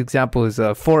quick example is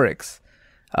Forex.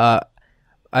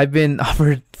 I've been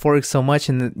offered Forex so much,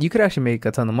 and you could actually make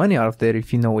a ton of money out of it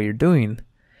if you know what you're doing.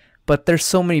 But there's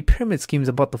so many pyramid schemes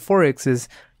about the Forex is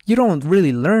you don't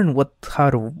really learn how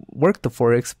to work the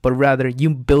Forex, but rather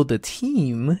you build a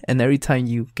team, and every time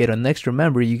you get an extra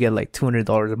member, you get like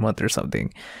 $200 a month or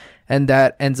something. And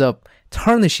that ends up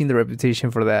tarnishing the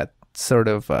reputation for that sort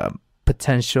of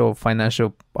potential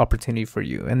financial opportunity for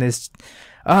you. And it's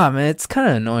kind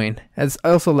of annoying. It's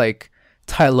also like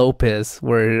Ty Lopez,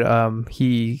 where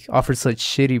he offers such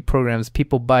shitty programs.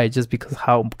 People buy it just because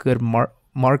how good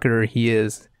marketer he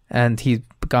is, and he's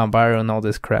gone viral and all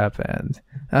this crap. And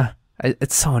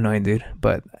it's so annoying, dude.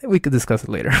 But we could discuss it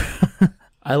later.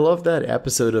 I love that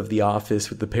episode of The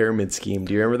Office with the pyramid scheme.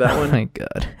 Do you remember that one? Oh my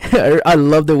god, I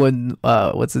loved it when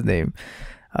what's his name?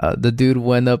 The dude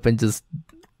went up and just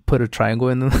put a triangle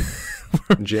in them.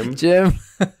 Jim. Yeah.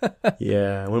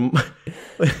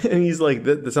 And he's like,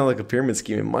 that sounds like a pyramid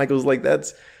scheme. And Michael's like,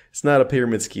 it's not a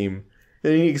pyramid scheme.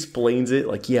 And he explains it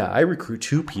like, yeah, I recruit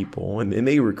 2 people, and then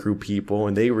they recruit people,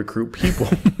 and they recruit people.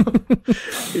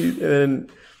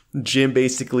 And Jim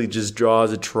basically just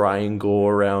draws a triangle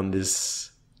around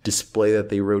this display that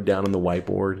they wrote down on the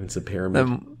whiteboard. It's a pyramid.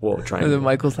 Triangle. And then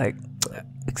Michael's like,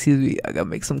 excuse me, I gotta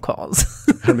make some calls.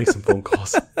 Gotta make some phone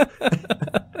calls.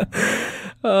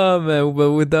 Oh man,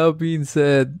 but with that being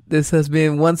said, this has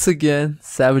been once again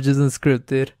Savages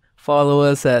Unscripted. Follow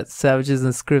us at Savages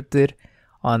Unscripted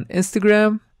on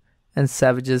Instagram, and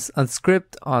Savages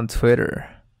Unscript on Twitter.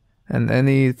 And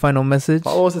any final message?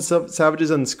 Follow us at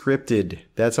Savages Unscripted.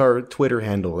 That's our Twitter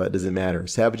handle. That doesn't matter.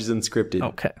 Savages Unscripted.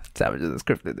 Okay, Savages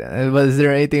Unscripted then. But is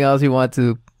there anything else you want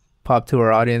to pop to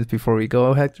our audience before we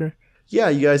go, Hector? Yeah,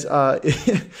 you guys,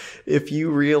 if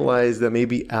you realize that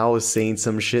maybe Al is saying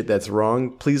some shit that's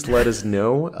wrong, please let us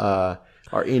know.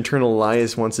 Our internal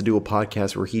Elias wants to do a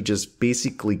podcast where he just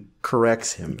basically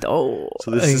corrects him. Oh.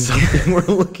 So this is something we're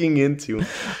looking into. Because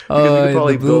we could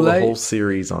probably build a whole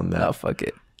series on that. Oh, fuck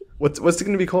it. What's it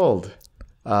going to be called?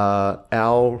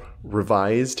 Al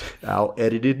Revised? Al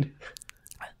Edited?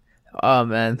 Oh,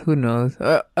 man. Who knows?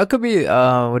 It could be,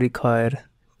 what do you call it?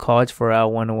 College for Al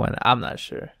 101. I'm not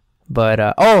sure.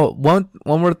 But, one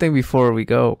more thing before we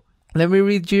go. Let me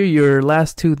read you your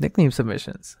last 2 nickname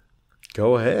submissions.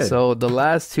 Go ahead. So, the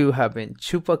last 2 have been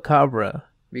Chupacabra.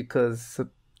 Because,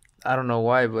 I don't know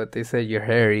why, but they said you're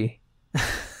hairy.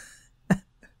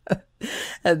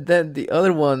 And then the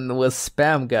other one was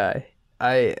Spam Guy.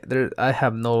 I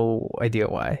have no idea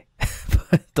why.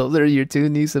 But those are your 2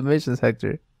 new submissions,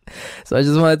 Hector. So I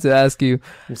just wanted to ask you,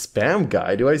 Spam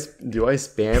Guy? Do I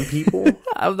spam people?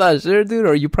 I'm not sure, dude.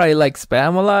 Or you probably like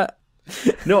spam a lot.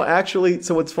 No, actually.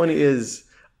 So what's funny is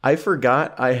I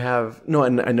forgot I have. No, I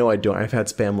know I don't. I've had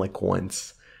spam like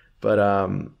once, but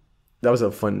that was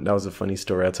a funny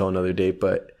story. I'll tell another day.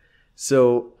 But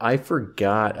so I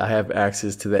forgot I have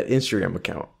access to that Instagram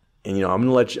account. And I'm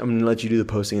gonna let you do the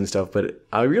posting and stuff, but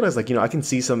I realized I can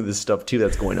see some of this stuff too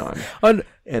that's going on.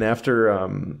 And after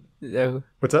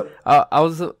what's up? I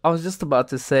was just about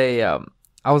to say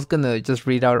I was gonna just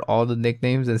read out all the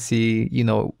nicknames and see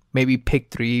maybe pick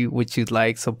 3 which you'd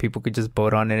like, so people could just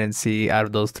vote on it and see out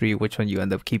of those 3 which one you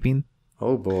end up keeping.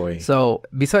 Oh boy! So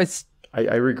besides,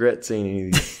 I regret saying any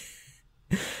of these.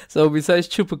 So besides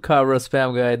Chupacabra,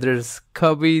 Spam Guy, there's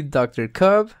Cubby, Dr.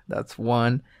 Cub. That's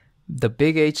one. The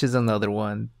Big H is another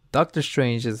one. Doctor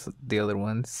Strange is the other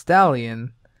one.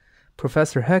 Stallion,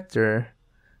 Professor Hector,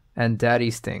 and Daddy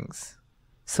Stings.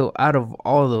 So out of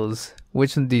all those,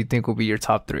 which one do you think will be your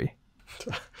top 3?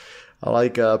 I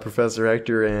like Professor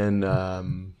Hector, and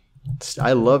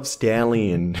I love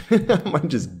Stallion. I might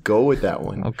just go with that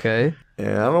one. Okay. And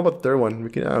I don't know about the third one. We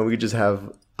could just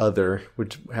have other,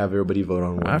 which have everybody vote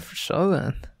on one. All right, for sure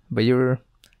then. But you were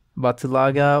about to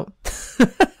log out.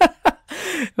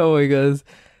 Oh my gosh.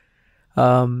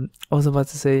 I was about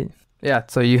to say, yeah,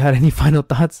 so you had any final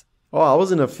thoughts? Oh, I was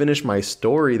going to finish my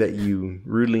story that you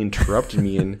rudely interrupted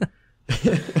me in.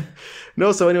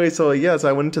 No, so anyway, so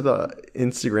I went into the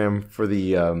Instagram for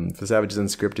the Savages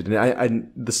Unscripted,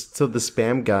 and the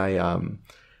Spam Guy,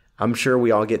 I'm sure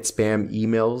we all get spam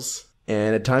emails,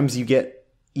 and at times you get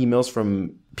emails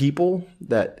from people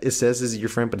that it says is your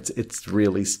friend, but it's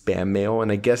really spam mail.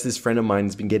 And I guess this friend of mine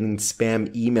has been getting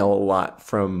spam email a lot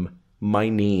from my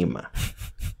name.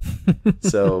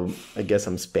 So I guess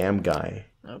I'm Spam Guy.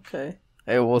 Okay.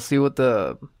 Hey, we'll see what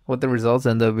the results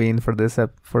end up being for this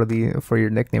for your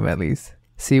nickname at least.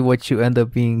 See what you end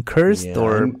up being cursed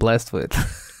or blessed with.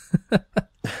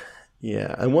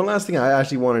 Yeah, and one last thing I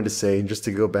actually wanted to say, just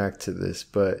to go back to this,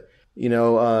 but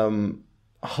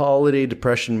holiday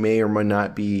depression may or may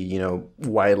not be,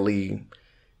 widely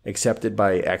accepted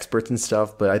by experts and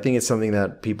stuff, but I think it's something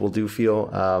that people do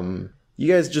feel.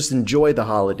 You guys just enjoy the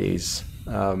holidays.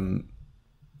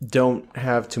 Don't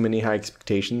have too many high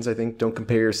expectations, I think. Don't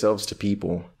compare yourselves to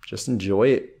people. Just enjoy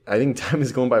it. I think time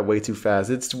is going by way too fast.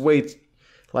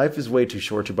 Life is way too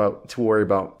short to worry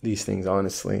about these things,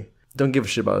 honestly. Don't give a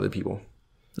shit about other people.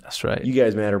 That's right. You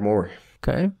guys matter more.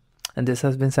 Okay. And this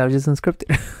has been Savages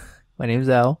Unscripted. My name's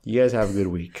Al. You guys have a good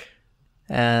week.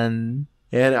 And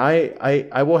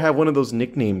I will have one of those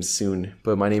nicknames soon,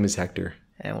 but my name is Hector.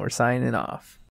 And we're signing off.